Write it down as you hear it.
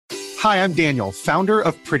Hi, I'm Daniel, founder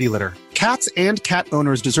of Pretty Litter. Cats and cat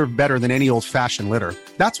owners deserve better than any old-fashioned litter.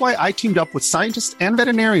 That's why I teamed up with scientists and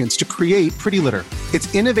veterinarians to create Pretty Litter.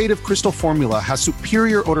 Its innovative crystal formula has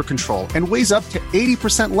superior odor control and weighs up to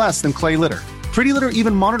 80% less than clay litter. Pretty Litter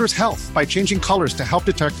even monitors health by changing colors to help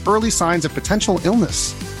detect early signs of potential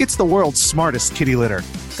illness. It's the world's smartest kitty litter.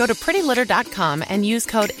 Go to prettylitter.com and use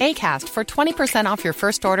code ACAST for 20% off your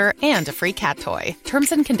first order and a free cat toy.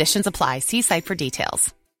 Terms and conditions apply. See site for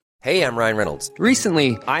details. Hey, I'm Ryan Reynolds.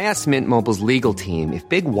 Recently, I asked Mint Mobile's legal team if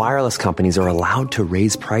big wireless companies are allowed to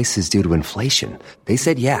raise prices due to inflation. They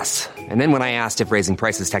said yes. And then when I asked if raising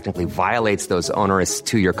prices technically violates those onerous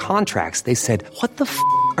two-year contracts, they said, "What the f***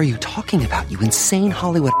 are you talking about, you insane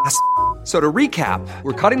Hollywood ass?" So to recap,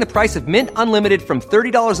 we're cutting the price of Mint Unlimited from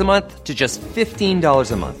 $30 a month to just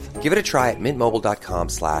 $15 a month. Give it a try at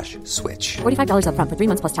mintmobile.com/switch. $45 up front for 3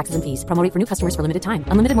 months plus taxes and fees. Promo rate for new customers for limited time.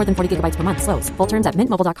 Unlimited more than 40 gigabytes per month. Slows full terms at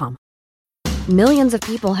mintmobile.com. Millions of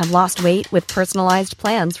people have lost weight with personalized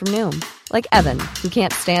plans from Noom. Like Evan, who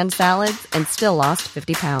can't stand salads and still lost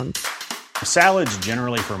 50 pounds. Salads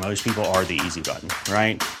generally for most people are the easy button,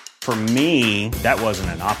 right? For me, that wasn't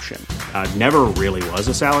an option. I never really was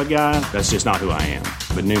a salad guy. That's just not who I am.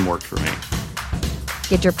 But Noom worked for me.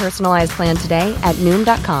 Get your personalized plan today at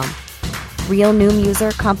Noom.com. Real Noom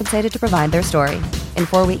user compensated to provide their story. In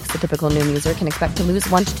 4 weeks, the typical Noom user can expect to lose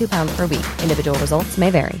 1 to 2 pounds per week. Individual results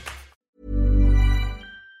may vary.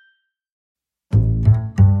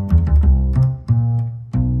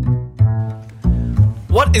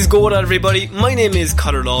 What is going on, everybody? My name is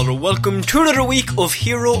Conor Lawler. Welcome to another week of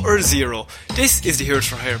Hero or Zero. This is the Heroes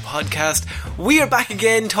for Hire podcast. We are back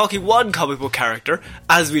again talking one comic book character,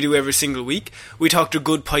 as we do every single week. We talk their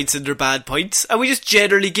good points and their bad points, and we just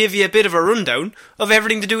generally give you a bit of a rundown of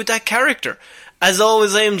everything to do with that character. As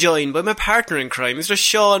always, I am joined by my partner in crime, Mr.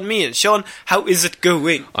 Sean Meehan. Sean, how is it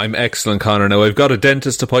going? I'm excellent, Conor. Now, I've got a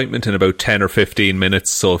dentist appointment in about 10 or 15 minutes,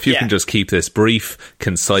 so if you can just keep this brief,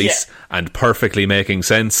 concise, and perfectly making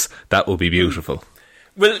sense, that will be beautiful.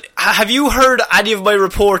 Well, have you heard any of my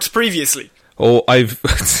reports previously? Oh,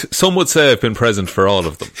 some would say I've been present for all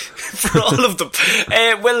of them. For all of them?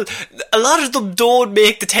 Well, a lot of them don't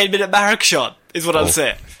make the 10-minute mark, Sean, is what I'll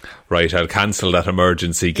say. Right, I'll cancel that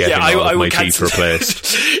emergency getting all of my teeth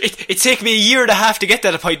replaced. It's taken me a year and a half to get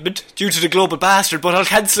that appointment due to the global bastard, but I'll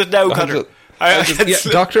cancel it now, Conor.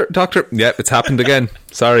 Doctor, it's happened again.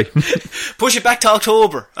 Sorry. Push it back to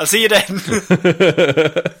October. I'll see you then.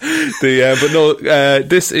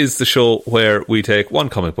 This is the show where we take one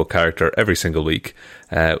comic book character every single week.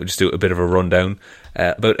 We just do a bit of a rundown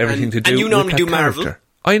about everything to do with that character. And you normally do Marvel.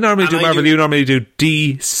 I normally do Marvel, you normally do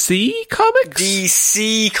DC Comics?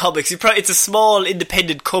 DC Comics. It's a small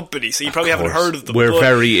independent company, so you probably haven't heard of them. We're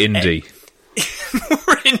very indie.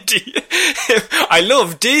 We're indie. I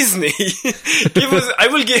love Disney.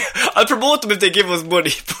 I'll promote them if they give us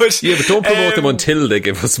money. But don't promote them until they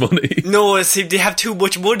give us money. No, see, they have too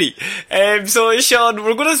much money. So, Sean,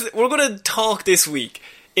 we're gonna talk this week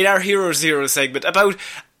in our Hero Zero segment about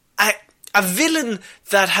a villain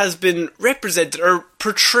that has been represented or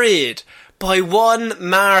portrayed by one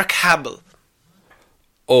Mark Hamill.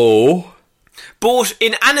 Oh. Both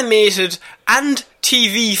in animated and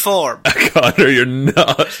TV form. Conor, you're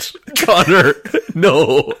not. Conor,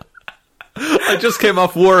 no. I just came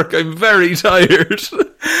off work. I'm very tired.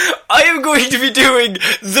 I am going to be doing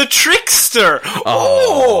The Trickster.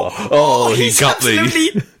 He got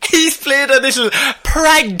me. He's played a little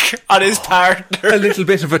prank on his partner. A little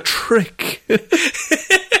bit of a trick.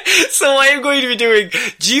 So I am going to be doing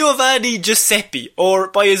Giovanni Giuseppe, or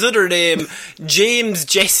by his other name, James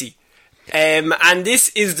Jesse. And this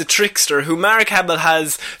is The Trickster, who Mark Hamill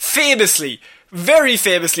has very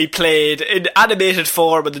famously played in animated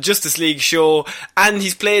form on the Justice League show, and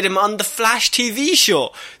he's played him on the Flash TV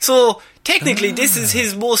show. So, technically, this is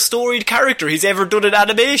his most storied character he's ever done in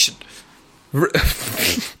animation.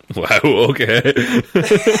 Wow, okay.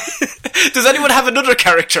 Does anyone have another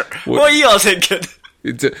character? What are you all thinking?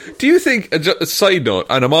 Do you think, a side note,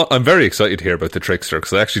 and I'm very excited to hear about The Trickster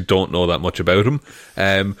because I actually don't know that much about him.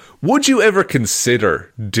 Would you ever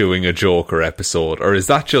consider doing a Joker episode, or is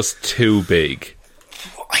that just too big?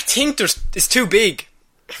 I think it's too big.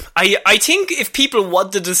 I think if people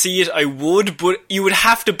wanted to see it, I would, but you would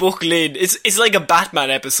have to buckle in. It's like a Batman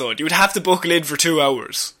episode. You would have to buckle in for 2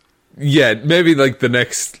 hours. Yeah, maybe like the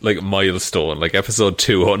next milestone, like episode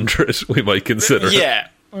 200, we might consider. Yeah.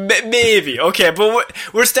 Maybe, okay, but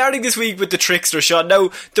we're starting this week with the Trickster, Sean.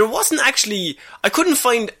 Now, there wasn't actually, I couldn't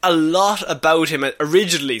find a lot about him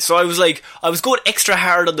originally, so I was going extra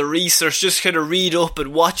hard on the research, just kind of read up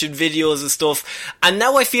and watching videos and stuff, and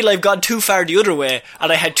now I feel I've gone too far the other way,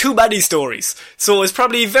 and I had too many stories, so it's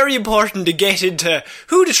probably very important to get into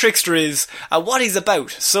who the Trickster is and what he's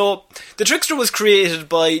about. So, the Trickster was created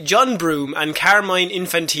by John Broome and Carmine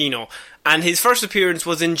Infantino, and his first appearance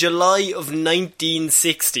was in July of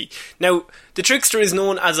 1960. Now, the Trickster is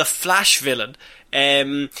known as a Flash villain.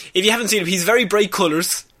 If you haven't seen him, he's very bright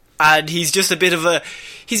colours, and he's just a bit of a...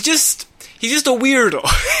 He's just a weirdo.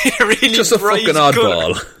 Really just a fucking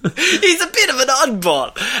oddball. He's a bit of an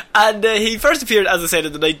oddball. And he first appeared, as I said,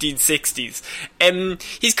 in the 1960s.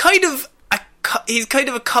 He's kind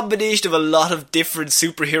of a combination of a lot of different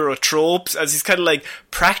superhero tropes, as he's kind of like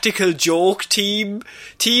practical joke teamed,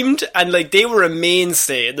 and like they were a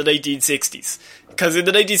mainstay in the 1960s. Because in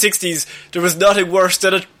the 1960s, there was nothing worse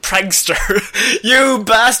than a prankster. You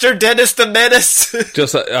bastard, Dennis the Menace.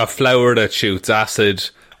 Just a flower that shoots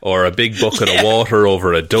acid, or a big bucket of water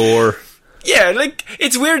over a door. Yeah, like,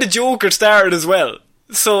 it's where the Joker started as well.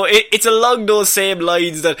 So it's along those same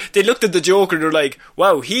lines that they looked at the Joker and they're like,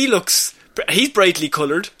 wow, he's brightly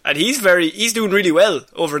coloured, and he's doing really well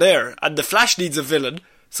over there, and the Flash needs a villain,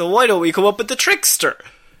 so why don't we come up with the Trickster?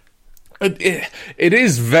 It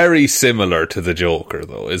is very similar to the Joker,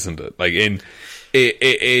 though, isn't it? Like, in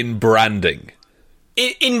branding.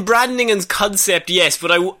 In branding and concept, yes,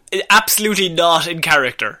 but absolutely not in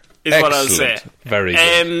character, is Excellent. What I'll say. Very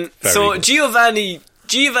good. So, good.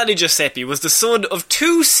 Giovanni Giuseppe was the son of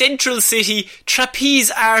two Central City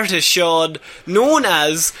trapeze artists, Sean, known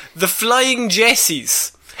as the Flying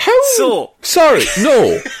Jessies. Sorry,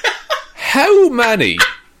 no. How many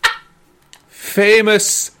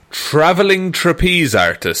famous travelling trapeze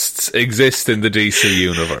artists exist in the DC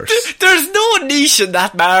universe? There's no niche in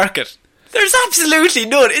that market. There's absolutely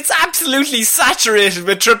none. It's absolutely saturated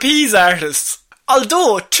with trapeze artists.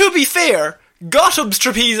 Although, to be fair, Gotham's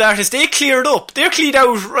trapeze artists, they cleared up. They're cleaned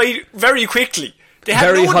out very quickly. They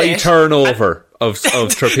have very no high net. turnover of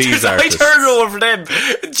trapeze artists. High turnover for them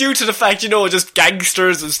due to the fact, just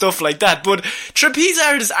gangsters and stuff like that. But trapeze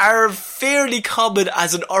artists are fairly common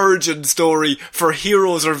as an origin story for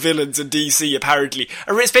heroes or villains in DC, apparently,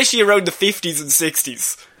 especially around the 50s and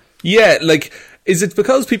 60s. Yeah, like, is it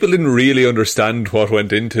because people didn't really understand what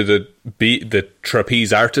went into the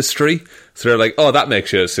trapeze artistry? So they're like, oh, that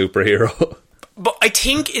makes you a superhero. But I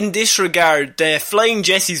think in this regard, the Flying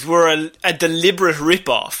Jessies were a deliberate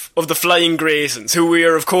rip-off of the Flying Graysons, who we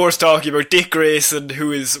are, of course, talking about. Dick Grayson,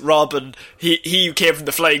 who is Robin. He came from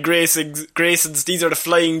the Flying Graysons. These are the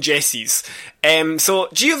Flying Jessies. So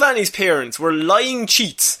Giovanni's parents were lying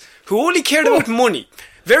cheats who only cared about money.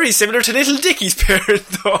 Very similar to Little Dickie's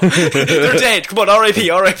parents, though. They're dead. Come on, R.I.P.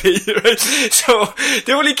 Right? So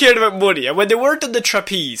they only cared about money. And when they weren't on the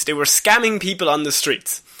trapeze, they were scamming people on the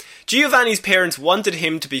streets. Giovanni's parents wanted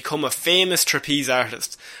him to become a famous trapeze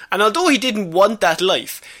artist, and although he didn't want that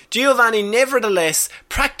life, Giovanni nevertheless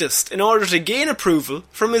practiced in order to gain approval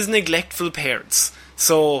from his neglectful parents.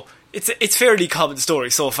 So it's fairly common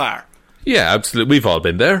story so far. Yeah, absolutely. We've all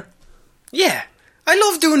been there. Yeah, I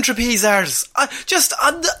love doing trapeze artists, just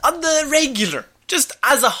on the regular, just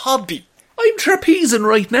as a hobby. I'm trapezing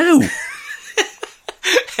right now.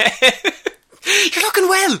 You're looking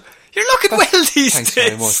well. You're looking well these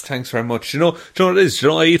days. Thanks very much. Do you know what it is? Do you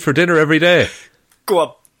know what I eat for dinner every day? Go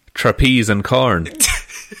on. Trapeze and corn.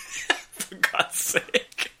 For God's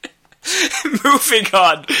sake. Moving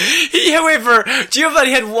on.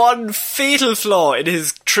 Giovanni had one fatal flaw in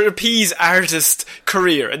his trapeze artist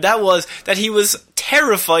career, and that was that he was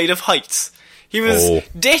terrified of heights. He was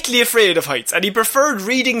deathly afraid of heights, and he preferred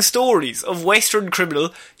reading stories of Western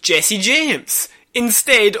criminal Jesse James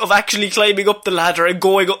instead of actually climbing up the ladder and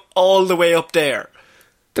going all the way up there.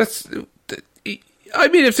 If the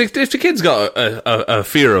kid's got a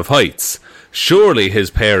fear of heights, surely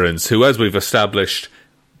his parents, who, as we've established,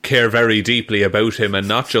 care very deeply about him and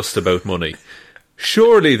not just about money,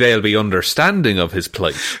 surely they'll be understanding of his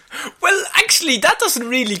plight. Well, actually, that doesn't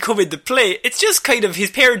really come into play. It's just kind of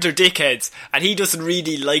his parents are dickheads, and he doesn't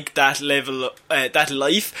really like that level, that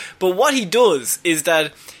life. But what he does is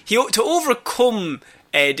that to overcome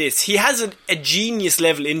this, he has a genius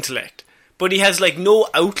level intellect, but he has like no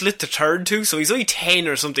outlet to turn to. So he's only 10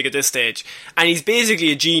 or something at this stage, and he's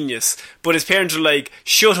basically a genius. But his parents are like,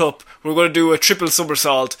 "Shut up! We're going to do a triple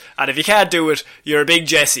somersault, and if you can't do it, you're a big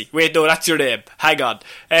Jesse." Wait, no, that's your name. Hang on.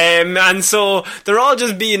 And so they're all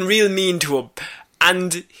just being real mean to him,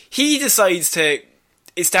 and he decides to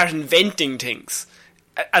start inventing things.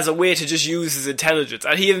 as a way to just use his intelligence.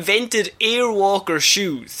 And he invented Airwalker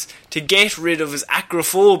shoes to get rid of his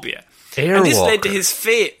acrophobia. And this led to his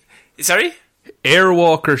fate. Sorry?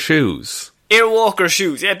 Airwalker shoes. Airwalker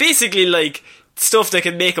shoes. Yeah, basically like stuff that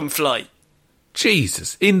can make him fly.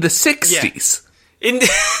 Jesus. In the 60s? Yeah. In the...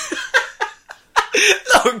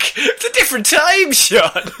 Look, it's a different time,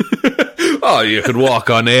 Sean. Oh, you could walk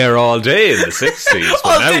on air all day in the 60s.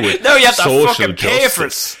 But now you have to fucking pay for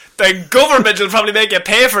it. The government will probably make you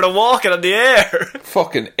pay for the walking on the air.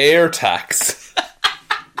 Fucking air tax.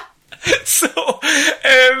 So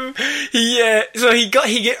he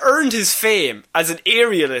earned his fame as an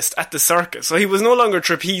aerialist at the circus. So he was no longer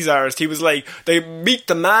trapeze artist. He was like, they meet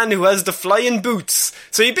the man who has the flying boots.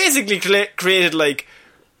 So he basically created like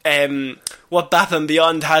what Batman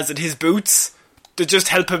Beyond has in his boots to just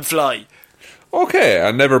help him fly. Okay,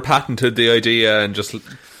 I never patented the idea and just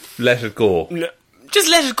let it go. No, just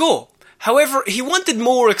let it go. However, he wanted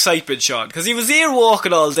more excitement, Sean, because he was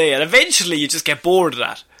airwalking all day, and eventually you just get bored of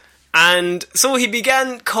that. And so he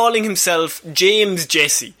began calling himself James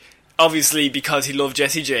Jesse, obviously because he loved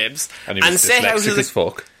Jesse James. And he was dyslexic as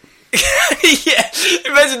fuck. Yeah,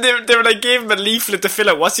 imagine they were like, gave him a leaflet to fill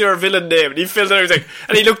out, what's your villain name? And he filled it out,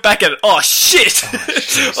 and he looked back at it, oh shit!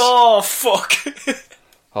 Oh fuck.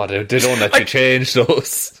 Oh, they don't let you change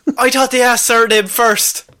those. I thought they asked surname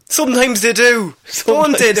first. Sometimes they do.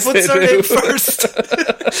 Don't they? They put surname first.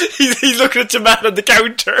 he's looking at your man on the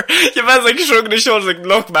counter. Your man's like shrugging his shoulders like,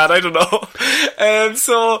 look man, I don't know.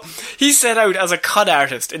 So he set out as a con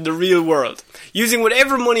artist in the real world, using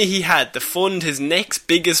whatever money he had to fund his next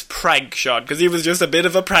biggest prank, Sean, because he was just a bit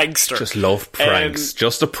of a prankster. Just love pranks.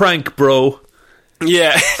 Just a prank, bro.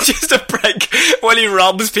 Yeah, just a prank while he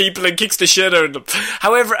robs people and kicks the shit out of them.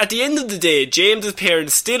 However, at the end of the day, James's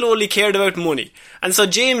parents still only cared about money, and so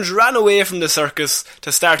James ran away from the circus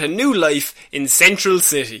to start a new life in Central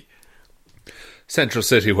City. Central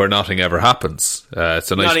City, where nothing ever happens.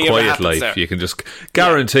 It's a nice quiet life. There. You can just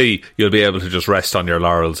guarantee you'll be able to just rest on your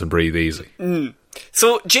laurels and breathe easy.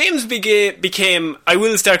 So James became, I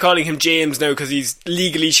will start calling him James now because he's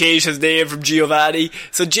legally changed his name from Giovanni.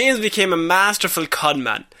 So James became a masterful con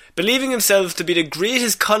man, believing himself to be the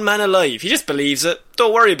greatest con man alive. He just believes it.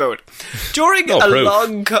 Don't worry about it. During a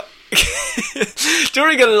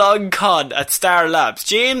long con at Star Labs,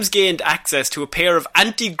 James gained access to a pair of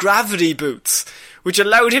anti-gravity boots, which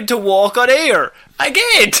allowed him to walk on air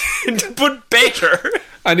again, but better.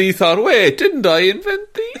 And he thought, wait, didn't I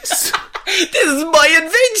invent these? This is my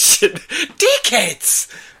invention! Dickheads!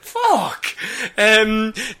 Fuck!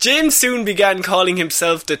 James soon began calling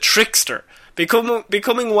himself the Trickster,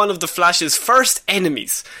 becoming one of the Flash's first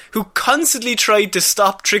enemies, who constantly tried to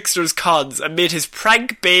stop Trickster's cons amid his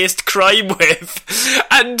prank-based crime wave.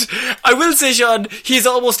 And I will say, Sean, he's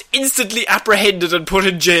almost instantly apprehended and put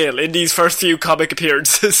in jail in these first few comic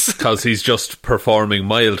appearances. Because he's just performing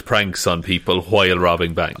mild pranks on people while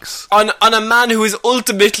robbing banks. On a man who is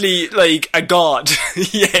ultimately, like, a god.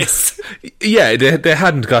 Yes. Yeah, they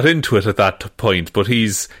hadn't got into it at that point, but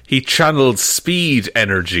he channeled speed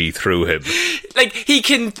energy through him. Like, he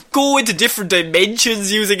can go into different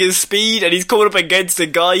dimensions using his speed, and he's coming up against a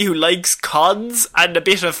guy who likes cons and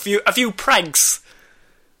a few pranks.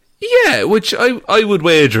 Yeah, which I would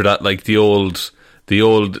wager that, like, the old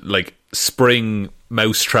like spring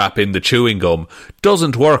mousetrap in the chewing gum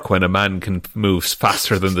doesn't work when a man can move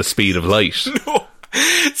faster than the speed of light. No.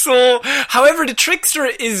 So, however, the Trickster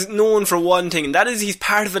is known for one thing, and that is he's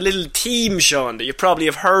part of a little team, Sean, that you probably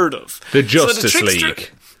have heard of. The Justice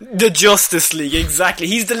League. The Justice League, exactly.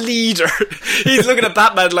 He's the leader. He's looking at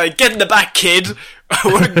Batman like, get in the back, kid.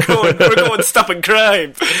 We're going stopping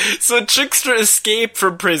crime. So Trickster escaped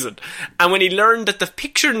from prison, and when he learned that the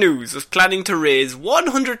Picture News was planning to raise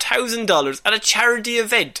 $100,000 at a charity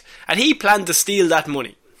event, and he planned to steal that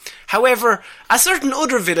money. However, a certain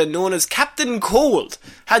other villain known as Captain Cold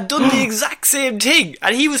had done the exact same thing,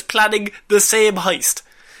 and he was planning the same heist.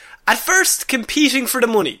 At first, competing for the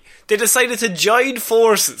money, they decided to join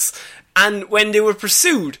forces, and when they were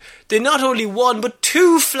pursued, they not only won, but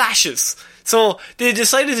 2 flashes. So, they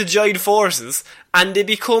decided to join forces, and they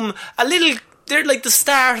become they're like the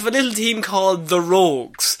start of a little team called the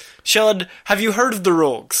Rogues. Sean, have you heard of the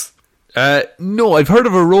Rogues? No, I've heard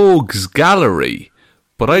of a Rogues Gallery,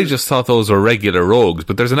 but I just thought those were regular rogues.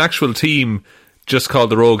 But there's an actual team just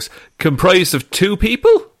called the Rogues, comprised of 2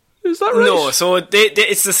 people? Is that right? No, so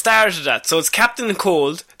it's the start of that. So it's Captain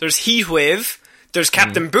Cold, there's Heatwave, there's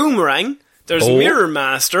Captain Boomerang, there's Mirror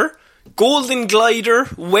Master, Golden Glider,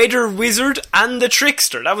 Weather Wizard, and the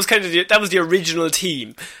Trickster. That was the original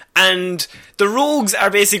team. And the Rogues are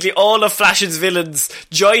basically all of Flash's villains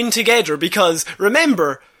joined together because,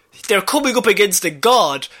 remember, they're coming up against a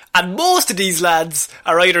god, and most of these lads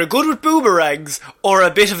are either good with boomerangs or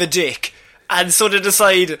a bit of a dick. And so they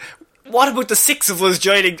decide, what about the 6 of us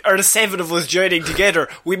joining, or the 7 of us joining together?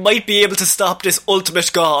 We might be able to stop this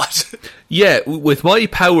ultimate god. Yeah, with my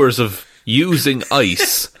powers of using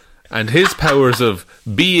ice and his powers of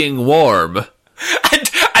being warm.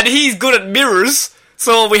 And he's good at mirrors,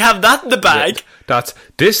 so we have that in the bag. Yeah,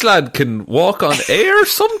 this lad can walk on air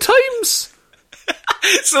sometimes.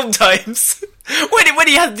 Sometimes. When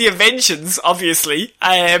he has the inventions, obviously.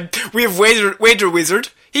 We have Weather Wizard.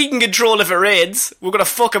 He can control if it rains. We're going to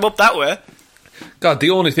fuck him up that way. God, the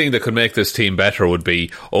only thing that could make this team better would be,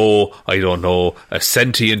 I don't know, a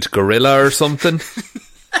sentient gorilla or something.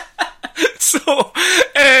 So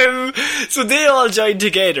they all joined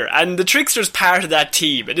together, and the Trickster's part of that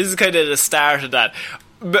team, and this is kind of the start of that.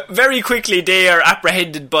 But very quickly, they are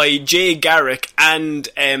apprehended by Jay Garrick and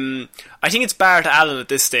I think it's Bart Allen at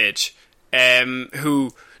this stage.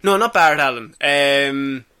 No, not Bart Allen.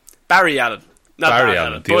 Barry Allen. Not Barry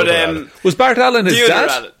Allen. But Allen. Was Bart Allen his dad?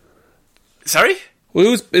 Allen. Sorry?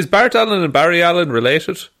 Is Bart Allen and Barry Allen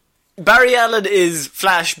related? Barry Allen is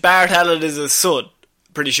Flash. Bart Allen is his son.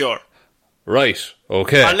 Pretty sure. Right.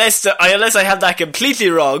 Okay. Unless I have that completely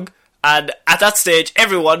wrong, and at that stage,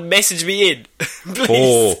 everyone message me in, please.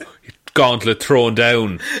 Oh, gauntlet thrown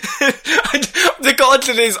down. The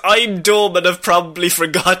gauntlet is I'm dumb and have probably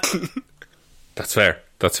forgotten. That's fair.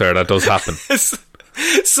 That does happen.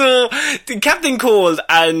 So, the Captain Cold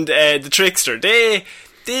and the Trickster, they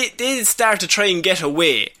start to try and get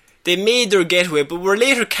away. They made their getaway, but were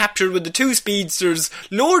later captured when the 2 speedsters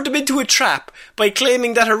lured them into a trap by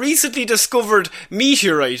claiming that a recently discovered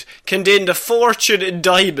meteorite contained a fortune in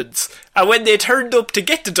diamonds. And when they turned up to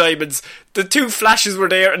get the diamonds, the 2 Flashes were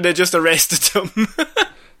there and they just arrested them.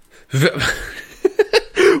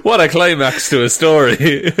 What a climax to a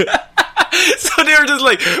story. So they were just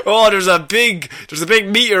like, there's a big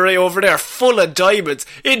meteorite over there full of diamonds.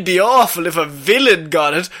 It'd be awful if a villain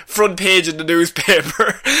got it, front page in the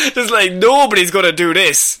newspaper. Just like, nobody's going to do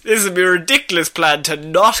this. This would be a ridiculous plan to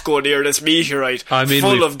not go near this meteorite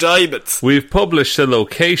full of diamonds. We've published the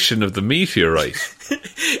location of the meteorite.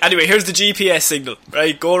 Anyway, here's the GPS signal.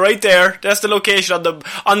 Right, go right there. That's the location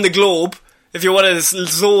on the globe. If you want to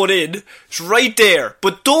zone in, it's right there.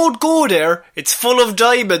 But don't go there. It's full of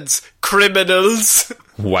diamonds, criminals.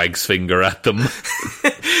 Wags finger at them.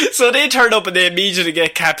 So they turn up and they immediately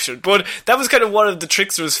get captured. But that was kind of one of the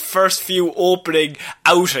Trickster's first few opening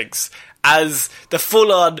outings. As the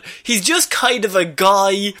full-on... He's just kind of a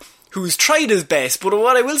guy who's tried his best. But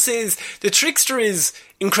what I will say is the Trickster is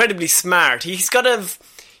incredibly smart. He's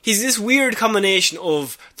this weird combination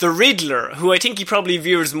of the Riddler, who I think he probably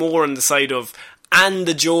veers more on the side of, and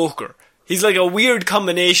the Joker. He's like a weird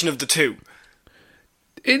combination of the two.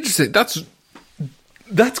 Interesting.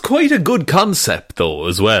 That's quite a good concept, though,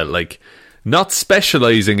 as well. Like, not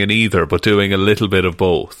specialising in either, but doing a little bit of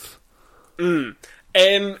both.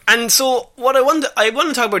 And so what I want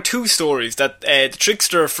to talk about 2 stories that the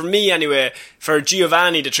Trickster, for me anyway, for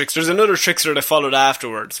Giovanni the Trickster, there's another Trickster that followed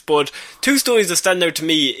afterwards, but 2 stories that stand out to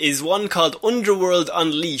me is one called Underworld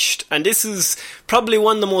Unleashed, and this is probably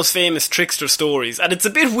one of the most famous Trickster stories, and it's a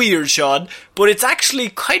bit weird, Sean, but it's actually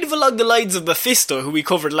kind of along the lines of Mephisto, who we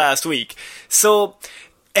covered last week. So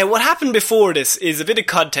what happened before this is a bit of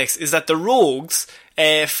context, is that the Rogues,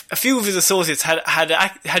 a few of his associates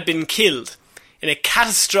had been killed in a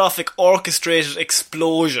catastrophic orchestrated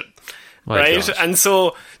explosion. Right? Gosh. And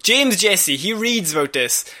so James Jesse, he reads about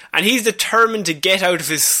this and he's determined to get out of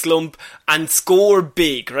his slump and score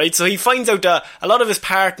big, right? So he finds out that a lot of his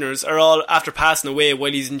partners are all after passing away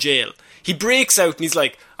while he's in jail. He breaks out and he's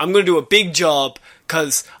like, I'm going to do a big job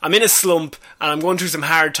because I'm in a slump and I'm going through some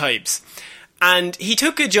hard times. And he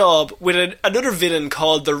took a job with another villain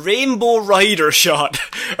called the Rainbow Rider, Sean.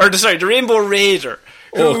 The Rainbow Raider.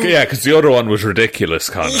 Okay, yeah, because the other one was ridiculous,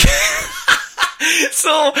 Connor.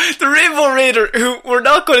 So, the Rainbow Raider, who we're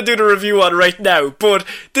not going to do the review on right now, but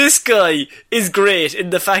this guy is great in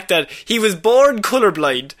the fact that he was born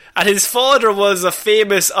colourblind, and his father was a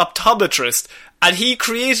famous optometrist, and he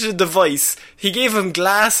created a device. He gave him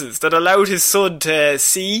glasses that allowed his son to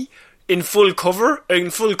see in full colour,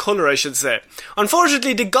 I should say.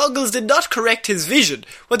 Unfortunately, the goggles did not correct his vision.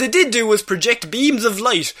 What they did do was project beams of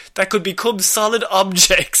light that could become solid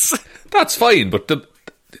objects. That's fine, but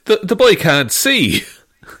the boy can't see.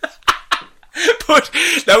 But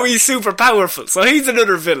now he's super powerful, so he's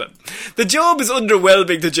another villain. The job is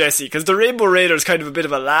underwhelming to Jesse, because the Rainbow Raider is kind of a bit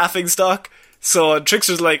of a laughing stock. So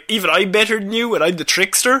Trickster's like, even I'm better than you, and I'm the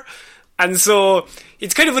trickster. And so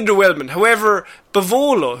it's kind of underwhelming. However,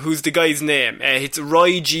 Bavolo, who's the guy's name, it's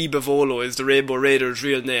Roy G. Bavolo is the Rainbow Raider's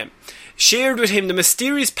real name, shared with him the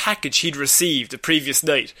mysterious package he'd received the previous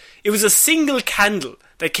night. It was a single candle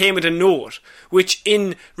that came with a note, which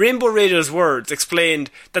in Rainbow Raider's words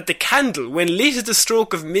explained that the candle, when lit at the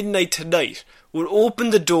stroke of midnight tonight, would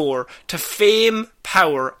open the door to fame,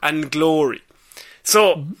 power and glory.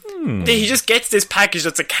 So, he just gets this package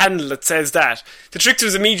that's a candle that says that. The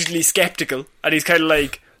Trickster's immediately sceptical, and he's kind of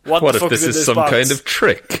like, what the fuck is in this box? What if this is some kind of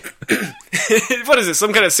trick? What is this,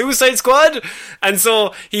 some kind of Suicide Squad? And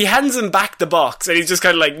so, he hands him back the box, and he's just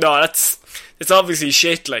kind of like, no, it's obviously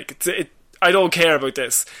shit, like, I don't care about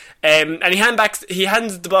this. And he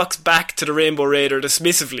hands the box back to the Rainbow Raider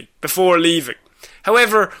dismissively before leaving.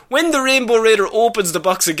 However, when the Rainbow Raider opens the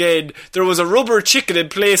box again, there was a rubber chicken in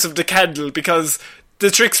place of the candle because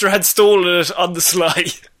the Trickster had stolen it on the sly.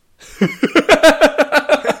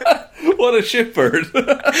 What a shitbird.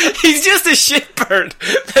 He's just a shitbird.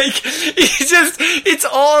 Like, it's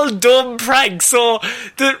all dumb pranks. So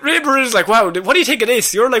the Rainbow Raider's like, wow, what do you think of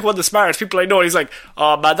this? You're like one of the smartest people I know. And he's like,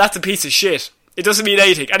 oh man, that's a piece of shit. It doesn't mean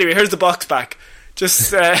anything. Anyway, here's the box back.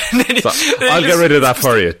 Just I'll get rid of that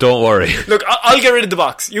for you, don't worry. Look, I'll get rid of the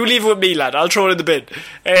box. You leave it with me, lad. I'll throw it in the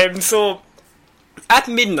bin. So at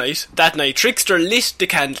midnight that night, Trickster lit the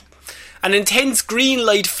candle. An intense green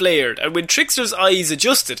light flared, and when Trickster's eyes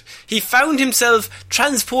adjusted, he found himself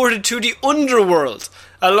transported to the underworld,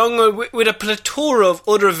 along with a plethora of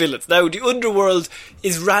other villains. Now, the underworld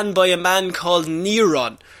is ran by a man called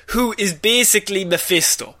Neron, who is basically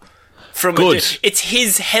Mephisto. It's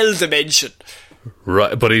his hell dimension.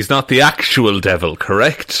 Right, but he's not the actual devil,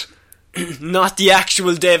 correct? Not the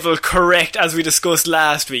actual devil, correct, as we discussed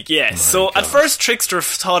last week, yes. So at first Trickster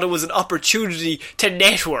thought it was an opportunity to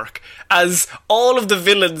network, as all of the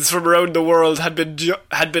villains from around the world had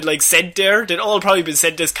been like sent there. They'd all probably been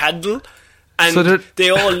sent this candle, and so they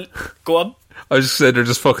all go on. I was just saying they're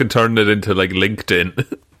just fucking turning it into like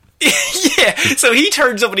LinkedIn. Yeah, so he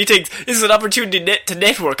turns up and he thinks this is an opportunity to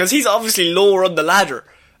network, because he's obviously lower on the ladder.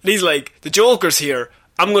 And he's like, the Joker's here,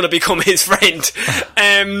 I'm going to become his friend.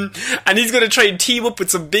 And he's going to try and team up with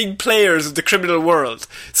some big players of the criminal world.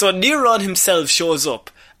 So Neron himself shows up,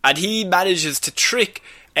 and he manages to trick.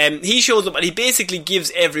 He shows up and he basically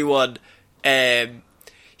gives everyone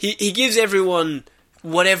he gives everyone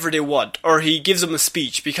whatever they want, or he gives them a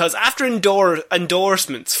speech, because after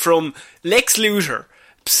endorsements from Lex Luthor,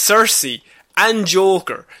 Cersei and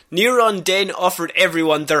Joker, Neron then offered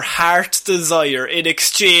everyone their heart's desire in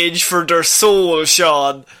exchange for their soul,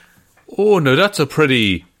 Sean. Oh, no, that's a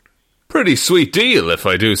pretty sweet deal, if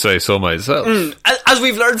I do say so myself. As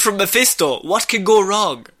we've learned from Mephisto, what can go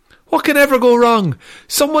wrong? What can ever go wrong?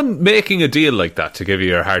 Someone making a deal like that to give you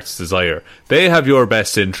your heart's desire, they have your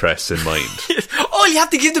best interests in mind. All you have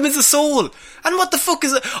to give them is a soul. And what the fuck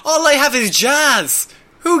is it? All I have is jazz.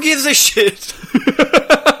 Who gives a shit?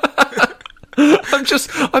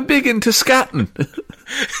 I'm big into scatting.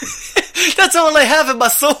 That's all I have in my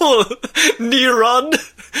soul. Neron,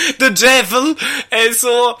 the devil. And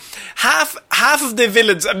so half of the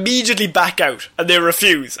villains immediately back out, and they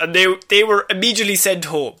refuse, and they were immediately sent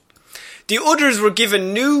home. The others were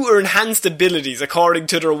given new or enhanced abilities according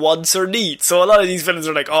to their wants or needs. So a lot of these villains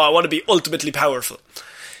are like, oh, I want to be ultimately powerful.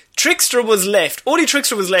 Only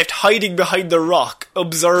Trickster was left hiding behind the rock,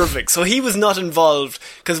 observing. So he was not involved,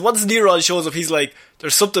 because once Neron shows up, he's like,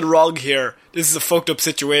 there's something wrong here. This is a fucked up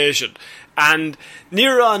situation. And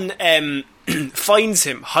Neron finds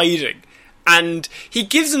him hiding, and he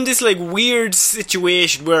gives him this like weird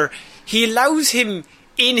situation where he allows him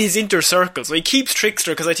in his inner circle. So he keeps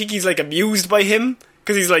Trickster, because I think he's like amused by him,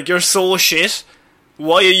 because he's like, you're so shit.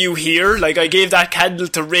 Why are you here? Like, I gave that candle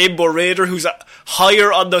to Rainbow Raider, who's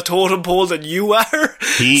higher on the totem pole than you are.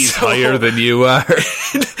 He's higher than you are.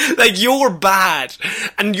 Like, you're bad,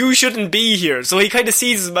 and you shouldn't be here. So he kind of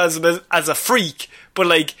sees him as a freak, but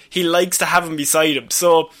like, he likes to have him beside him.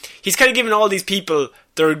 So he's kind of giving all these people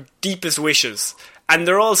their deepest wishes, and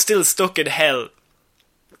they're all still stuck in hell.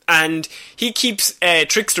 And he keeps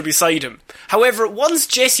Trickster beside him. However, once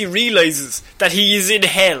Jesse realises that he is in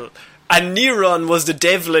hell, and Neron was the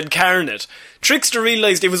devil incarnate, Trickster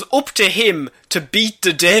realised it was up to him to beat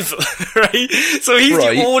the devil, right? So he's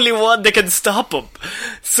the only one that can stop him.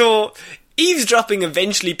 So eavesdropping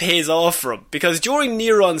eventually pays off for him, because during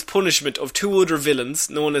Neron's punishment of two other villains,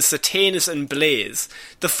 known as Satanus and Blaze,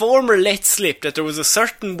 the former let slip that there was a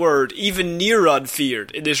certain word even Neron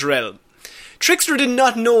feared in this realm. Trickster did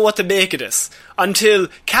not know what to make of this until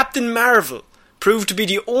Captain Marvel proved to be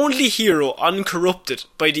the only hero uncorrupted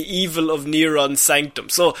by the evil of Neron's sanctum.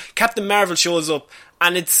 So Captain Marvel shows up,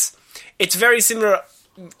 and it's very similar.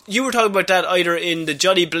 You were talking about that either in the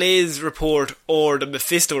Johnny Blaze report or the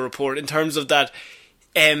Mephisto report, in terms of that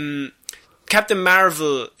Captain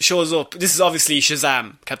Marvel shows up. This is obviously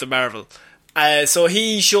Shazam, Captain Marvel. So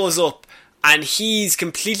he shows up, and he's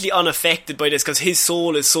completely unaffected by this because his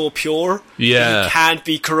soul is so pure. Yeah, he can't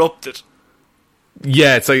be corrupted.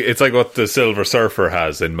 Yeah, it's like what the Silver Surfer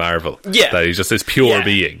has in Marvel. Yeah, that he's just this pure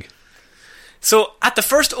being. So at the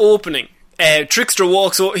first opening, Trickster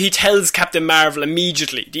walks over. He tells Captain Marvel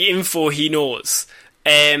immediately the info he knows,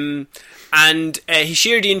 and he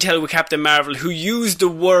shared the intel with Captain Marvel, who used the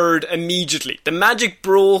word immediately. The magic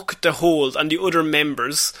broke the hold on the other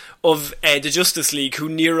members of the Justice League who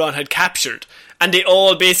Neron had captured, and they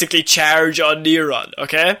all basically charge on Neron.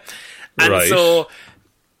 Okay, and right. So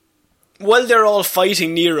while they're all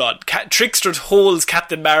fighting Neron, Trickster holds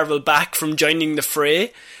Captain Marvel back from joining the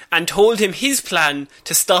fray and told him his plan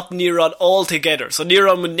to stop Neron altogether. So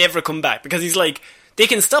Neron would never come back, because he's like, they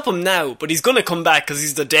can stop him now, but he's going to come back because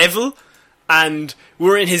he's the devil and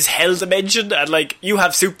we're in his hell dimension, and like, you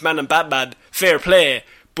have Superman and Batman, fair play,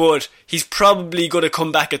 but he's probably going to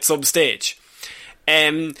come back at some stage.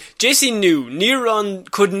 Jesse knew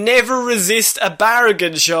Neron could never resist a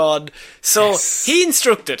bargain, Sean, so he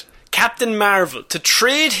instructed Captain Marvel to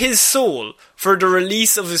trade his soul for the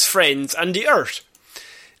release of his friends and the Earth.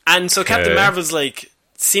 And so Captain Marvel's like,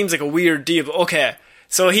 seems like a weird deal, but okay.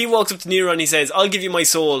 So he walks up to Neron and he says, I'll give you my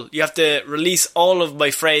soul. You have to release all of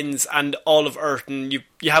my friends and all of Earth, and you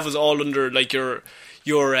have us all under like your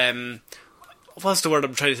what's the word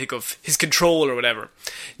I'm trying to think of? His control or whatever.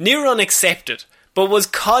 Neron accepted, but was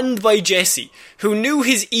conned by Jesse, who knew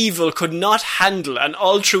his evil could not handle an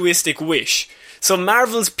altruistic wish. So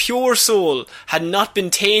Marvel's pure soul had not been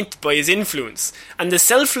tainted by his influence, and the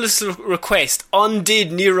selfless request undid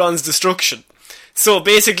Neron's destruction. So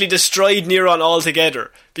basically destroyed Neron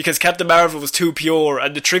altogether, because Captain Marvel was too pure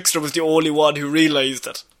and the Trickster was the only one who realised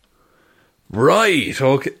it. Right,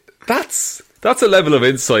 okay. That's a level of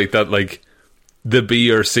insight that, like, the B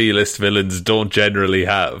or C list villains don't generally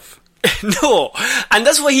have. No, and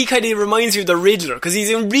that's why he kind of reminds you of the Riddler, because he's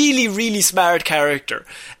a really, really smart character.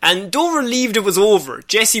 And though relieved it was over,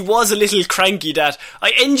 Jesse was a little cranky that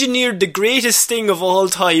I engineered the greatest sting of all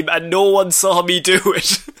time and no one saw me do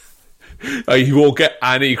it. He won't get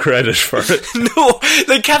any credit for it. No,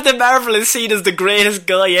 like Captain Marvel is seen as the greatest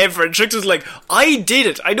guy ever, and Trickster's like, I did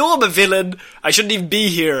it. I know I'm a villain, I shouldn't even be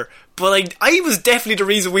here, but like, I was definitely the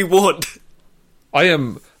reason we won.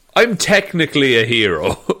 I'm technically a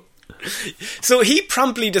hero. So he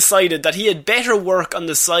promptly decided that he had better work on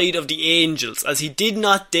the side of the angels, as he did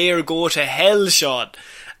not dare go to hell, Sean.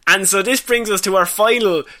 And so this brings us to our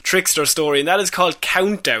final Trickster story, and that is called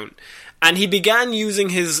Countdown. And he began using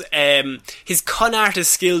his con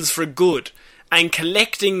artist skills for good and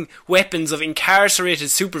collecting weapons of incarcerated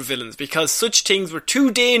supervillains, because such things were too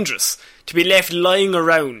dangerous to be left lying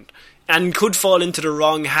around and could fall into the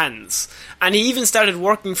wrong hands. And he even started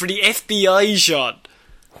working for the FBI, Sean.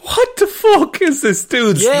 What the fuck is this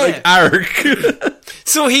dude's like arc?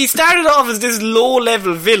 So he started off as this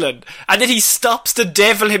low-level villain, and then he stops the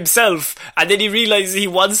devil himself, and then he realises he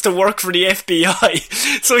wants to work for the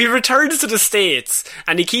FBI. So he returns to the States,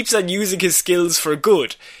 and he keeps on using his skills for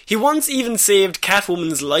good. He once even saved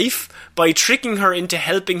Catwoman's life by tricking her into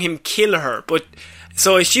helping him kill her, but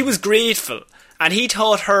so she was grateful. And he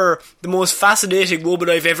thought her the most fascinating woman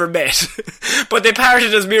I've ever met. But they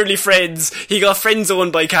parted as merely friends. He got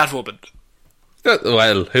friend-zoned by Catwoman.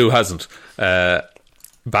 Well, who hasn't?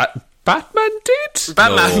 Batman did?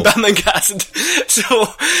 Batman hasn't.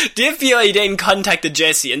 So, the FBI then contacted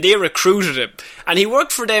Jesse, and they recruited him. And he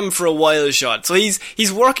worked for them for a while, Sean. So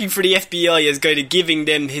he's working for the FBI as kind of giving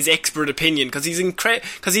them his expert opinion, because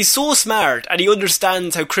he's so smart, and he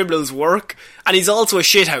understands how criminals work, and he's also a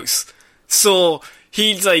shithouse. So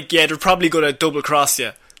he's like, yeah, they're probably going to double cross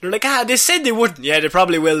you. They're like, they said they wouldn't. Yeah, they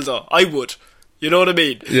probably will though. I would. You know what I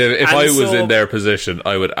mean? Yeah, if I was in their position,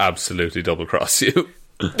 I would absolutely double cross you.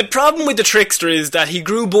 The problem with the Trickster is that he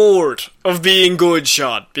grew bored of being good,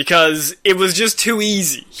 Sean, because it was just too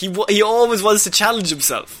easy. He always wants to challenge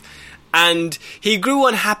himself. And he grew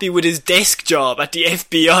unhappy with his desk job at the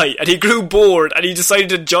FBI, and he grew bored, and he decided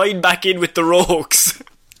to join back in with the Rogues.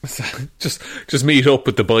 Just meet up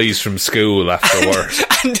with the boys from school after work.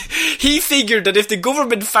 And he figured that if the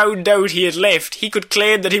government found out he had left, he could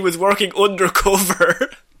claim that he was working undercover.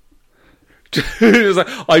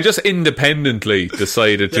 I just independently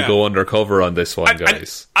decided to go undercover on this one,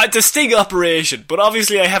 guys. It's a sting operation, but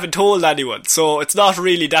obviously I haven't told anyone, so it's not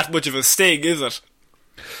really that much of a sting, is it?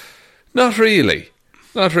 Not really.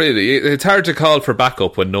 It's hard to call for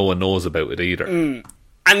backup when no one knows about it either.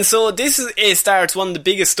 And so this starts one of the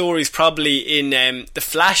biggest stories probably in the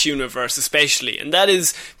Flash universe especially, and that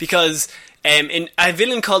is because a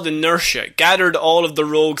villain called Inertia gathered all of the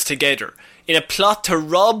rogues together in a plot to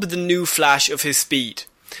rob the new Flash of his speed.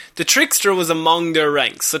 The Trickster was among their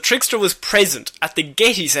ranks, so Trickster was present at the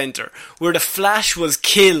Getty Center where the Flash was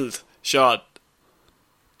killed, Sean.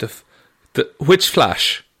 Which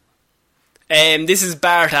Flash? This is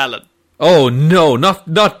Bart Allen. Oh no,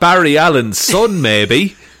 not Barry Allen's son,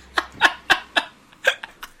 maybe.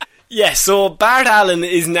 Yeah, so Bart Allen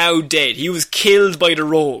is now dead. He was killed by the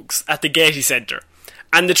rogues at the Getty Center.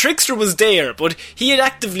 And the Trickster was there, but he had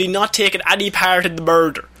actively not taken any part in the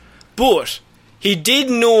murder. But he did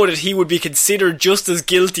know that he would be considered just as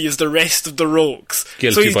guilty as the rest of the rogues.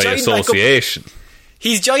 Guilty by association.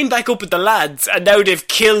 He's joined back up with the lads, and now they've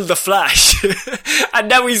killed the Flash. And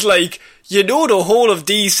now he's like, the whole of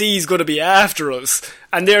DC is going to be after us.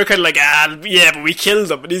 And they're kind of like, yeah, but we killed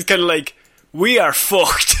them. And he's kind of like, we are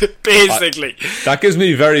fucked, basically. That gives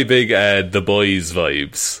me very big The Boys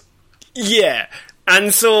vibes. Yeah.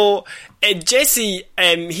 And so Jesse,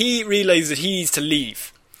 he realised that he needs to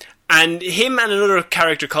leave. And him and another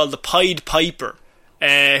character called the Pied Piper,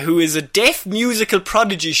 who is a deaf musical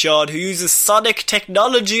prodigy, Sean, who uses sonic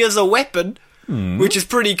technology as a weapon, which is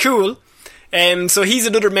pretty cool. So he's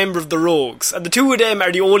another member of the Rogues. And the two of them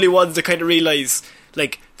are the only ones that kind of realise,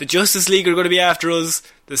 like, the Justice League are going to be after us,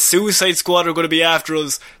 the Suicide Squad are going to be after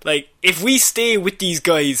us. Like, if we stay with these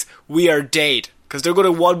guys, we are dead. Because they're going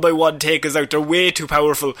to one by one take us out. They're way too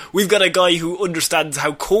powerful. We've got a guy who understands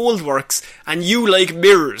how cold works, and you like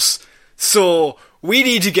mirrors. So, we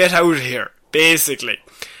need to get out of here, basically.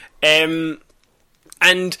 And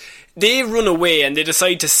they run away, and they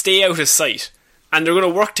decide to stay out of sight. And they're going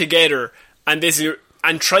to work together, and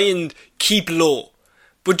try and keep low.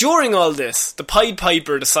 But during all this, the Pied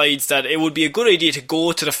Piper decides that it would be a good idea to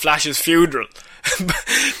go to the Flash's funeral.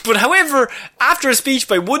 But however, after a speech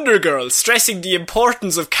by Wonder Girl stressing the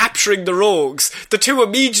importance of capturing the rogues, the two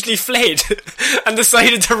immediately fled and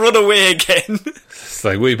decided to run away again. It's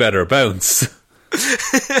like, we better bounce.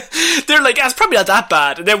 They're like, it's probably not that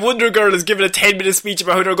bad. And then Wonder Girl is giving a 10-minute speech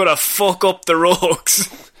about how they're going to fuck up the rogues.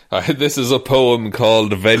 This is a poem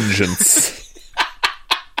called Vengeance.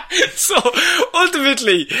 So,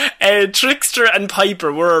 ultimately, Trickster and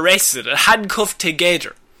Piper were arrested and handcuffed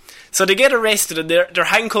together. So they get arrested and they're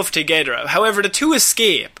handcuffed together. However, the two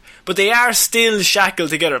escape, but they are still shackled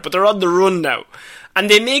together, but they're on the run now. And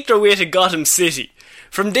they make their way to Gotham City.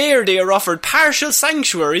 From there, they are offered partial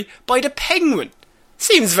sanctuary by the Penguin.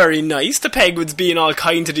 Seems very nice, the Penguins being all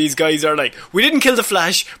kind to these guys. Are like, we didn't kill the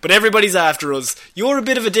Flash, but everybody's after us. You're a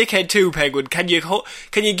bit of a dickhead too, Penguin. Can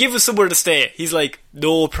you give us somewhere to stay? He's like,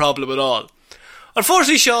 no problem at all.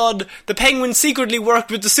 Unfortunately, Sean, the Penguin secretly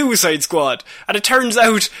worked with the Suicide Squad, and it turns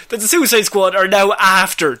out that the Suicide Squad are now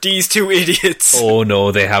after these two idiots. Oh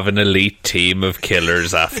no, they have an elite team of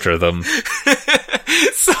killers after them.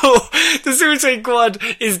 So, the Suicide Squad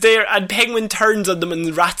is there, and Penguin turns on them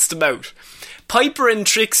and rats them out. Piper and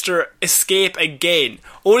Trickster escape again,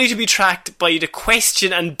 only to be tracked by the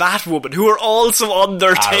Question and Batwoman, who are also on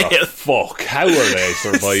their tail. Fuck, how are they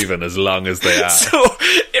surviving as long as they are? So,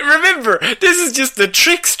 remember, this is just the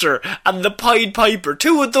Trickster and the Pied Piper,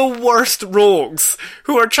 two of the worst rogues,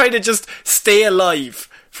 who are trying to just stay alive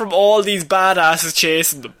from all these badasses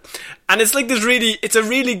chasing them. And it's like it's a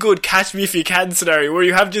really good Catch Me If You Can scenario, where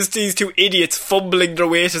you have just these two idiots fumbling their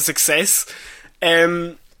way to success.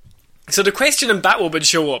 So the Question and Batwoman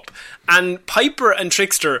show up, and Piper and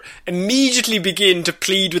Trickster immediately begin to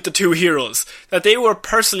plead with the two heroes that they were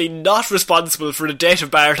personally not responsible for the death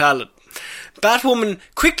of Bart Allen. Batwoman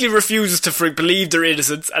quickly refuses to believe their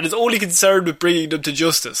innocence and is only concerned with bringing them to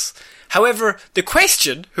justice. However, the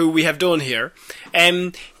Question, who we have done here,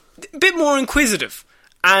 a bit more inquisitive.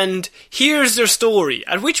 And here's their story,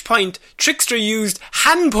 at which point Trickster used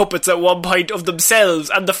hand puppets at one point of themselves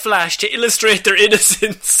and the Flash to illustrate their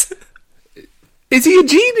innocence. Is he a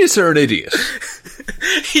genius or an idiot?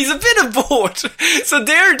 He's a bit of both. So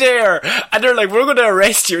they're there, and they're like, we're going to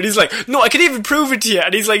arrest you. And he's like, no, I can even prove it to you.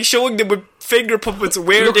 And he's like showing them with finger puppets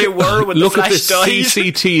where they were when the Flash died. Look at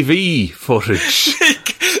the CCTV footage.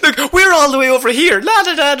 Look, we're all the way over here. La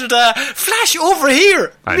da da da da. Flash over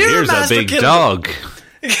here. And here's a big dog.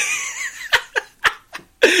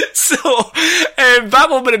 So,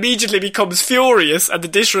 Batwoman immediately becomes furious at the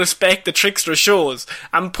disrespect the Trickster shows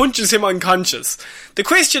and punches him unconscious. The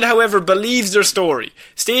Question, however, believes their story,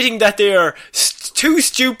 stating that they are too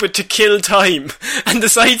stupid to kill time and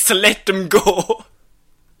decides to let them go.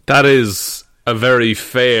 That is a very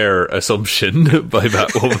fair assumption by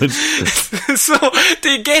Batwoman. So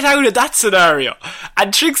they get out of that scenario,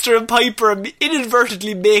 and Trickster and Piper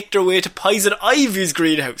inadvertently make their way to Poison Ivy's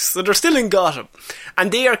greenhouse, so they're still in Gotham,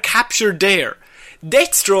 and they are captured there.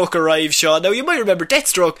 Deathstroke arrives, Sean. Now you might remember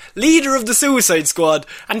Deathstroke, leader of the Suicide Squad,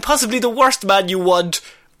 and possibly the worst man you want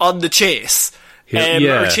on the chase,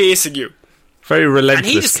 or chasing you. Very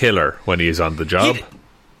relentless killer when he is on the job.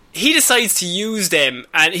 He decides to use them,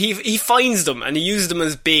 and he finds them, and he uses them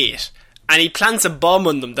as bait, and he plants a bomb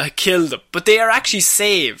on them that kills them. But they are actually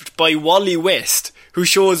saved by Wally West, who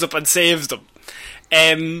shows up and saves them.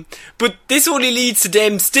 But this only leads to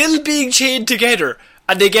them still being chained together,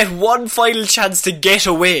 and they get one final chance to get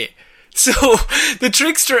away. So the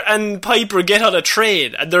Trickster and Piper get on a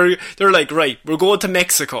train, and they're like, right, we're going to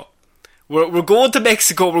Mexico. We're going to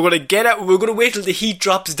Mexico. We're going to get out. We're going to wait till the heat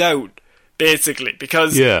drops down. Basically,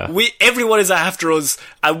 because everyone is after us,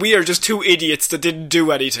 and we are just two idiots that didn't do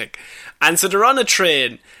anything. And so they're on a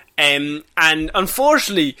train, and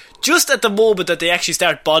unfortunately, just at the moment that they actually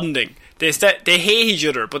start bonding, they hate each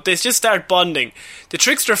other, but they just start bonding. The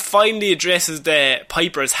Trickster finally addresses the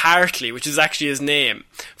Piper as Hartley, which is actually his name,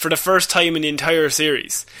 for the first time in the entire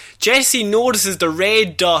series. Jesse notices the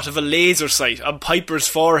red dot of a laser sight on Piper's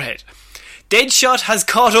forehead. Deadshot has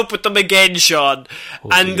caught up with them again, Sean,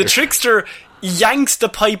 and the Trickster yanks the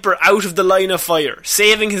Piper out of the line of fire,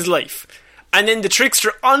 saving his life. And then the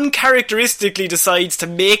Trickster uncharacteristically decides to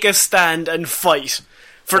make a stand and fight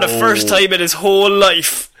for the first time in his whole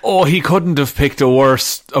life. Oh, he couldn't have picked a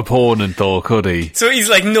worse opponent, though, could he? So he's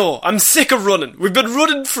like, no, I'm sick of running. We've been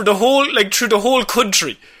running for the whole, through the whole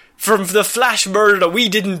country from the Flash murder that we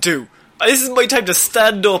didn't do. This is my time to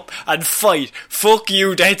stand up and fight. Fuck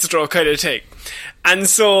you, Deathstroke kind of thing. And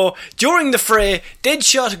so, during the fray,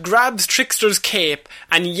 Deadshot grabs Trickster's cape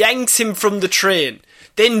and yanks him from the train,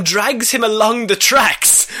 then drags him along the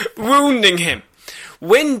tracks, wounding him.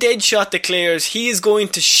 When Deadshot declares he is going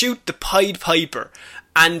to shoot the Pied Piper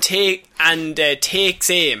and takes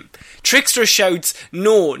aim, Trickster shouts,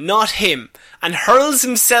 "No, not him," and hurls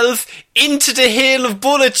himself into the hail of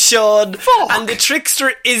bullets, Sean. Fuck. And the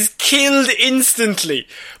Trickster is killed instantly.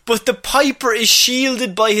 But the Piper is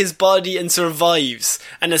shielded by his body and survives,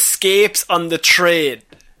 and escapes on the train.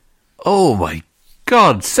 Oh my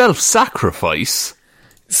god, self-sacrifice.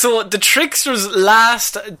 So the Trickster's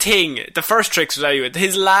last thing, the first Trickster anyway,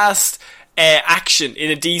 his last action in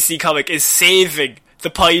a DC comic is saving the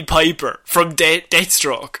Pied Piper from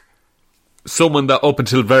Deathstroke. Someone that up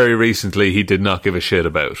until very recently he did not give a shit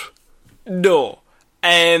about. No.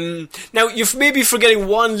 Now, you're maybe forgetting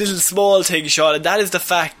one little small thing, Sean, and that is the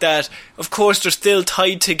fact that, of course, they're still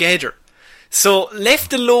tied together. So,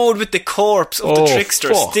 left alone with the corpse of the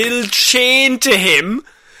Trickster, still chained to him,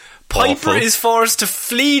 Piper is forced to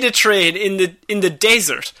flee the train in the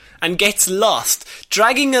desert and gets lost,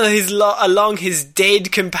 dragging along his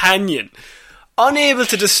dead companion. Unable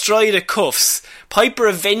to destroy the cuffs, Piper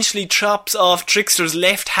eventually chops off Trickster's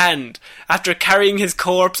left hand after carrying his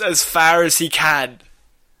corpse as far as he can.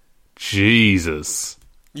 Jesus.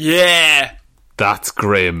 Yeah. That's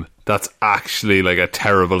grim. That's actually like a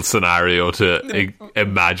terrible scenario to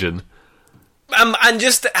imagine. And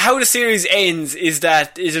just how the series ends is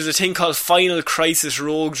that there's a thing called Final Crisis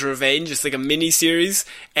Rogue's Revenge. It's like a mini-series.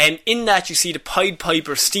 And in that you see the Pied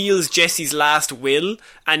Piper steals Jesse's last will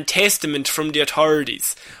and testament from the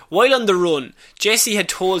authorities. While on the run, Jesse had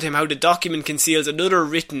told him how the document conceals another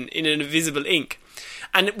written in an invisible ink.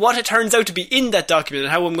 And what it turns out to be in that document,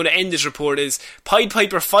 and how I'm going to end this report, is Pied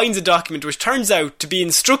Piper finds a document which turns out to be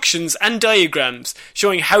instructions and diagrams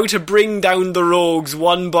showing how to bring down the rogues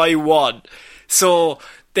one by one. So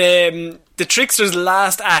the Trickster's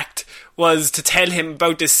last act was to tell him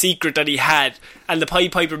about the secret that he had, and the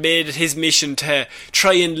Pied Piper made it his mission to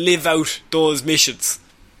try and live out those missions.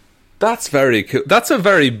 That's very cool. That's a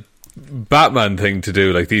very Batman thing to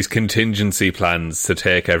do, like these contingency plans to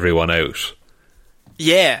take everyone out.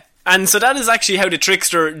 Yeah, and so that is actually how the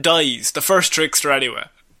Trickster dies, the first Trickster anyway.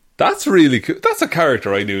 That's really cool. That's a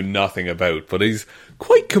character I knew nothing about, but he's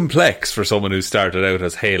quite complex for someone who started out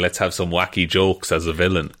as, hey, let's have some wacky jokes as a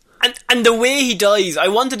villain. And the way he dies, I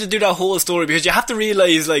wanted to do that whole story because you have to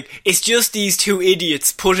realise, like, it's just these two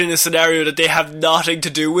idiots put in a scenario that they have nothing to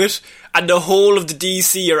do with, and the whole of the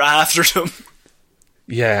DC are after them.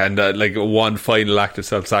 Yeah, and like one final act of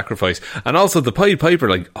self-sacrifice. And also the Pied Piper,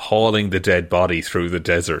 like, hauling the dead body through the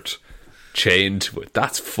desert, chained to it.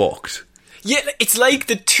 That's fucked. Yeah, it's like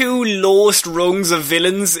the two lowest rungs of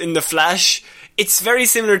villains in The Flash. It's very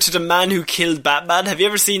similar to The Man Who Killed Batman. Have you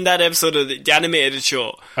ever seen that episode of the animated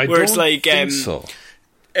show? It's like, think so.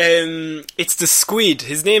 It's the Squid.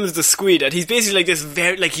 His name is the Squid, and he's basically like this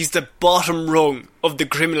he's the bottom rung of the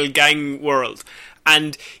criminal gang world.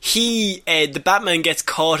 And the Batman gets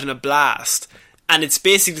caught in a blast, and it's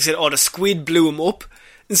basically said, the Squid blew him up.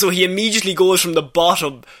 And so he immediately goes from the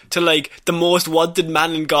bottom to like the most wanted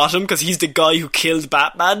man in Gotham, because he's the guy who killed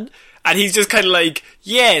Batman. And he's just kind of like,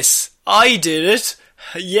 yes, I did it.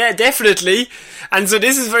 Yeah, definitely. And so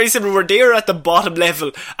this is very similar, where they're at the bottom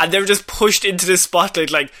level and they're just pushed into the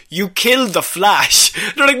spotlight like, you killed the Flash.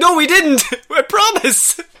 And they're like, no, we didn't. I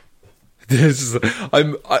promise.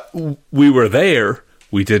 We were there.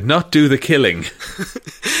 We did not do the killing.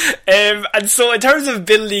 And so in terms of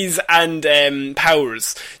abilities and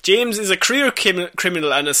powers, James is a career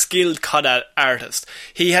criminal and a skilled con artist.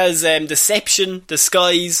 He has deception,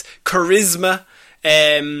 disguise, charisma.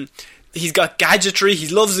 He's got gadgetry.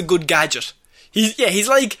 He loves a good gadget. He's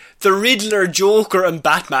like the Riddler, Joker and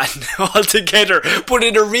Batman all together, but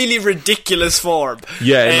in a really ridiculous form.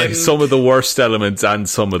 Yeah, and like some of the worst elements and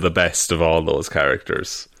some of the best of all those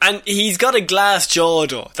characters. And he's got a glass jaw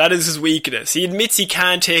though. That is his weakness. He admits he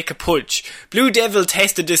can't take a punch. Blue Devil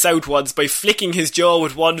tested this out once by flicking his jaw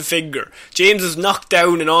with one finger. James was knocked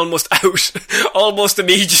down and almost out, almost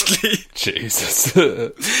immediately. Jesus.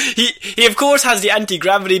 He of course has the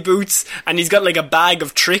anti-gravity boots, and he's got like a bag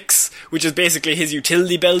of tricks, which is basically his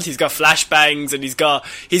utility belt. He's got flashbangs, and he's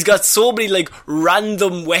got so many like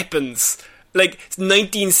random weapons, like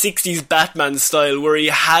 1960s Batman style, where he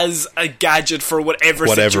has a gadget for whatever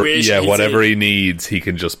situation. Yeah, whatever he needs, he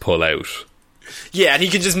can just pull out. Yeah, and he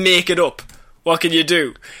can just make it up. What can you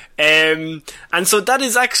do? And so that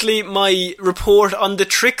is actually my report on the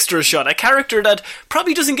Trickster Shot, a character that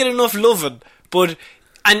probably doesn't get enough loving, but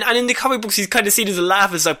and in the comic books he's kind of seen as a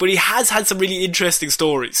laughingstock, but he has had some really interesting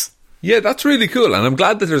stories. Yeah, that's really cool, and I'm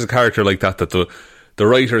glad that there's a character like that the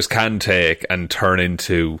writers can take and turn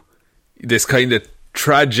into this kind of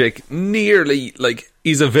tragic, nearly, like,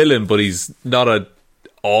 he's a villain, but he's not an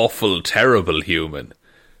awful, terrible human.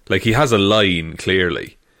 Like, he has a line,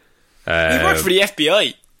 clearly. He worked for the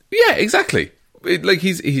FBI. Yeah, exactly.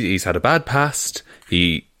 He's had a bad past.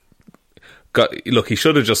 He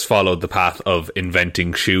should have just followed the path of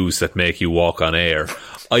inventing shoes that make you walk on air.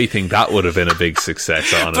 I think that would have been a big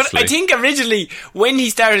success, honestly. But I think originally, when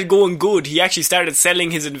he started going good, he actually started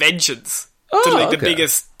selling his inventions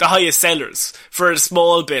to the highest sellers for a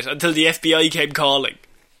small bit until the FBI came calling.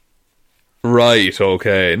 Right,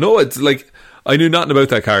 okay. No, it's like, I knew nothing about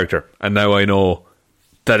that character, and now I know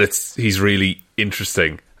that he's really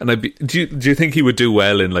interesting. And do you think he would do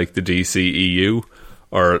well in like the DCEU,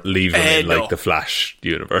 or leave him in like the Flash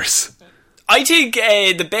universe? I think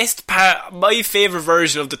the best part, my favourite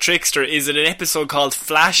version of the Trickster is in an episode called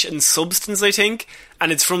Flash and Substance, I think,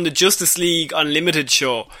 and it's from the Justice League Unlimited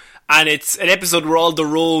show. And it's an episode where all the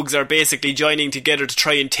rogues are basically joining together to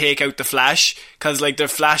try and take out the Flash, because like the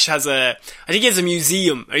Flash has I think he has a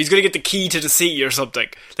museum, or he's going to get the key to the city or something.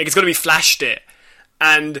 Like, it's going to be Flash Day.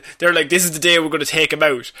 And they're like, this is the day we're going to take him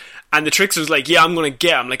out. And the Trickster's like, yeah, I'm going to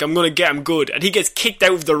get him. Like, I'm going to get him good. And he gets kicked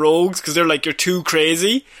out of the rogues because they're like, you're too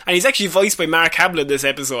crazy. And he's actually voiced by Mark Hamill in this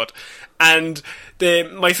episode. And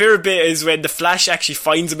my favourite bit is when the Flash actually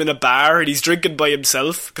finds him in a bar and he's drinking by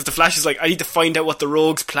himself, because the Flash is like, I need to find out what the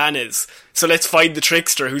rogues' plan is. So let's find the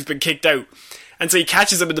Trickster who's been kicked out. And so he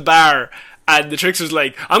catches him in the bar, and the Trickster's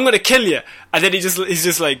like, I'm going to kill you. And then he's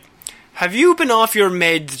just like, have you been off your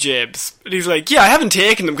meds, James? And he's like, yeah, I haven't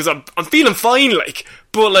taken them because I'm feeling fine, like,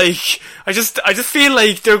 but like, I just feel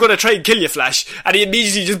like they're going to try and kill you, Flash. And he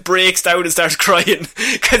immediately just breaks down and starts crying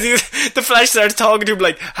because the Flash starts talking to him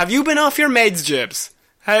like, have you been off your meds, James?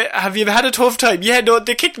 Have you had a tough time? Yeah, no,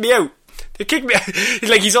 they kicked me out. He's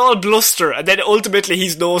like, he's all bluster, and then ultimately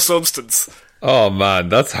he's no substance. Oh man,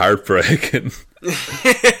 that's heartbreaking.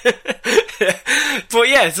 But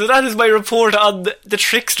yeah, so that is my report on the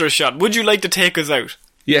Trickster Shot. Would you like to take us out?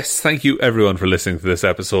 Yes, thank you everyone for listening to this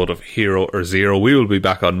episode of Hero or Zero. We will be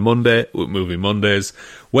back on Monday with Movie Mondays,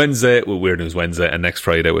 Wednesday with Weird News Wednesday, and next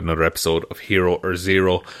Friday with another episode of Hero or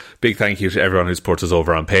Zero. Big thank you to everyone who supports us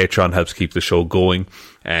over on Patreon, helps keep the show going.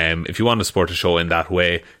 If you want to support the show in that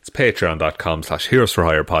way, it's patreon.com/Heroes for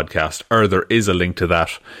Hire podcast, or there is a link to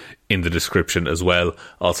that in the description as well.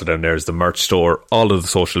 Also down there is the merch store, all of the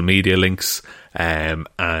social media links, and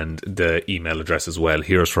the email address as well,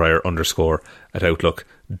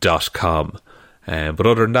 heroesforhire_@outlook.com. But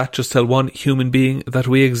other than that, just tell one human being that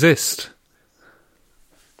we exist.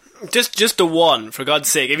 Just the one, for God's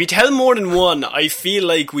sake. If you tell more than one, I feel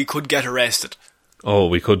like we could get arrested. Oh,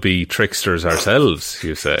 we could be tricksters ourselves,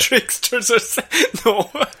 you say. Tricksters ourselves?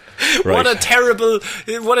 No. Right. What a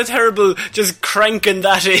terrible, just cranking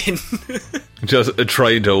that in. Just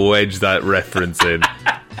trying to wedge that reference in.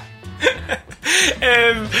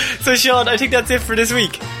 So Sean, I think that's it for this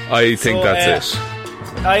week. I think that's it.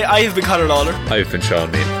 I have been Conor Lawler. I've been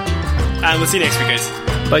Sean Mean. And we'll see you next week, guys.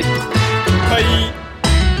 Bye. Bye.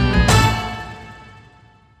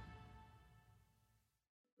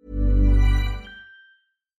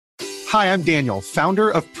 Hi, I'm Daniel, founder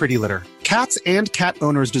of Pretty Litter. Cats and cat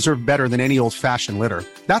owners deserve better than any old-fashioned litter.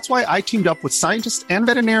 That's why I teamed up with scientists and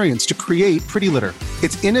veterinarians to create Pretty Litter.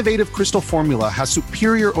 Its innovative crystal formula has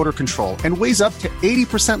superior odor control and weighs up to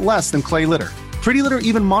 80% less than clay litter. Pretty Litter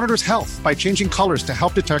even monitors health by changing colors to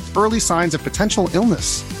help detect early signs of potential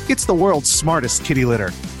illness. It's the world's smartest kitty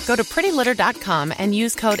litter. Go to prettylitter.com and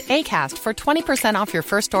use code ACAST for 20% off your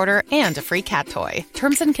first order and a free cat toy.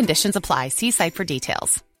 Terms and conditions apply. See site for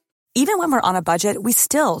details. Even when we're on a budget, we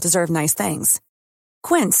still deserve nice things.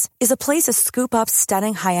 Quince is a place to scoop up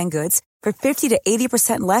stunning high-end goods for 50 to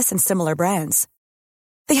 80% less than similar brands.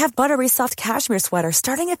 They have buttery soft cashmere sweaters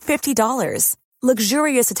starting at $50,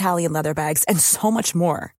 luxurious Italian leather bags, and so much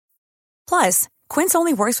more. Plus, Quince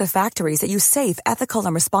only works with factories that use safe, ethical,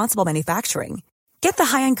 and responsible manufacturing. Get the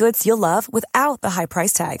high-end goods you'll love without the high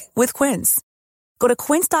price tag with Quince. Go to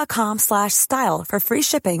quince.com/style for free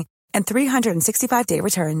shipping and 365-day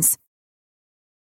returns.